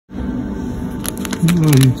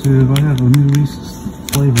Hello YouTube, I have a new Reese's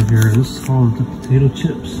flavor here. This is called the potato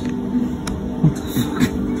chips. What the fuck?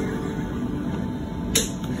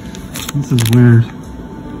 This is weird.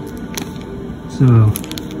 So,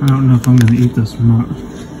 I don't know if I'm going to eat this or not.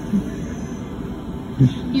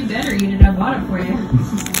 You better eat it, I bought it for you.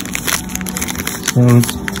 So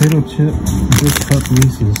it's potato chip, big cup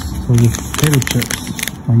Reese's. So there's potato chips,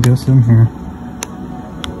 I guess, in here.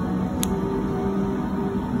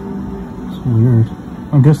 It's weird.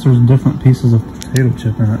 I guess there's different pieces of potato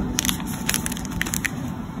chip in it.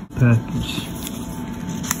 Package.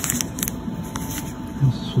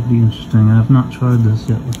 This should be interesting. I have not tried this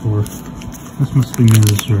yet before. This must be new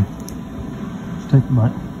this year. Take a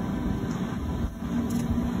bite.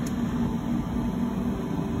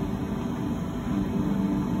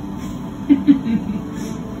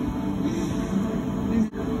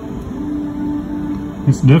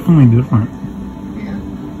 It's definitely different. Yeah.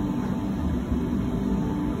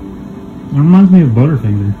 It reminds me of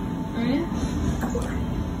Butterfinger. Oh yeah?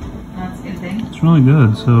 That's a good thing. It's really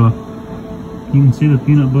good. So you can see the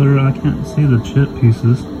peanut butter. I can't see the chip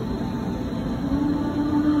pieces,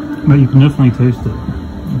 but you can definitely taste it.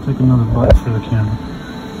 I'll take another bite for the camera.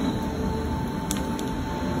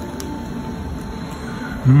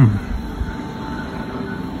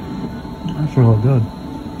 That's really good.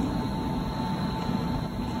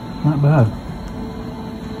 Not bad.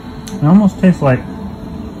 It almost tastes like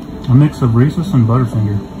a mix of Reese's and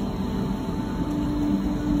Butterfinger.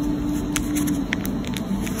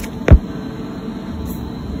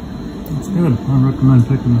 It's good. I recommend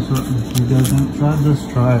picking this up. If you guys haven't tried this,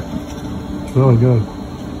 try it. It's really good.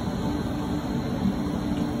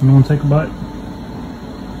 You want to take a bite?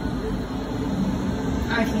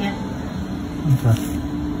 I can't. Okay.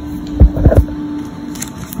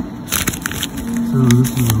 So this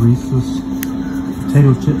is a Reese's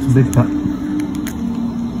potato chips big cup.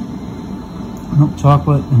 Milk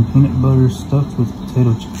chocolate and peanut butter stuffed with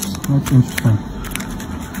potato chips. That's interesting.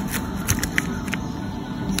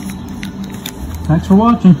 Thanks for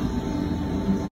watching.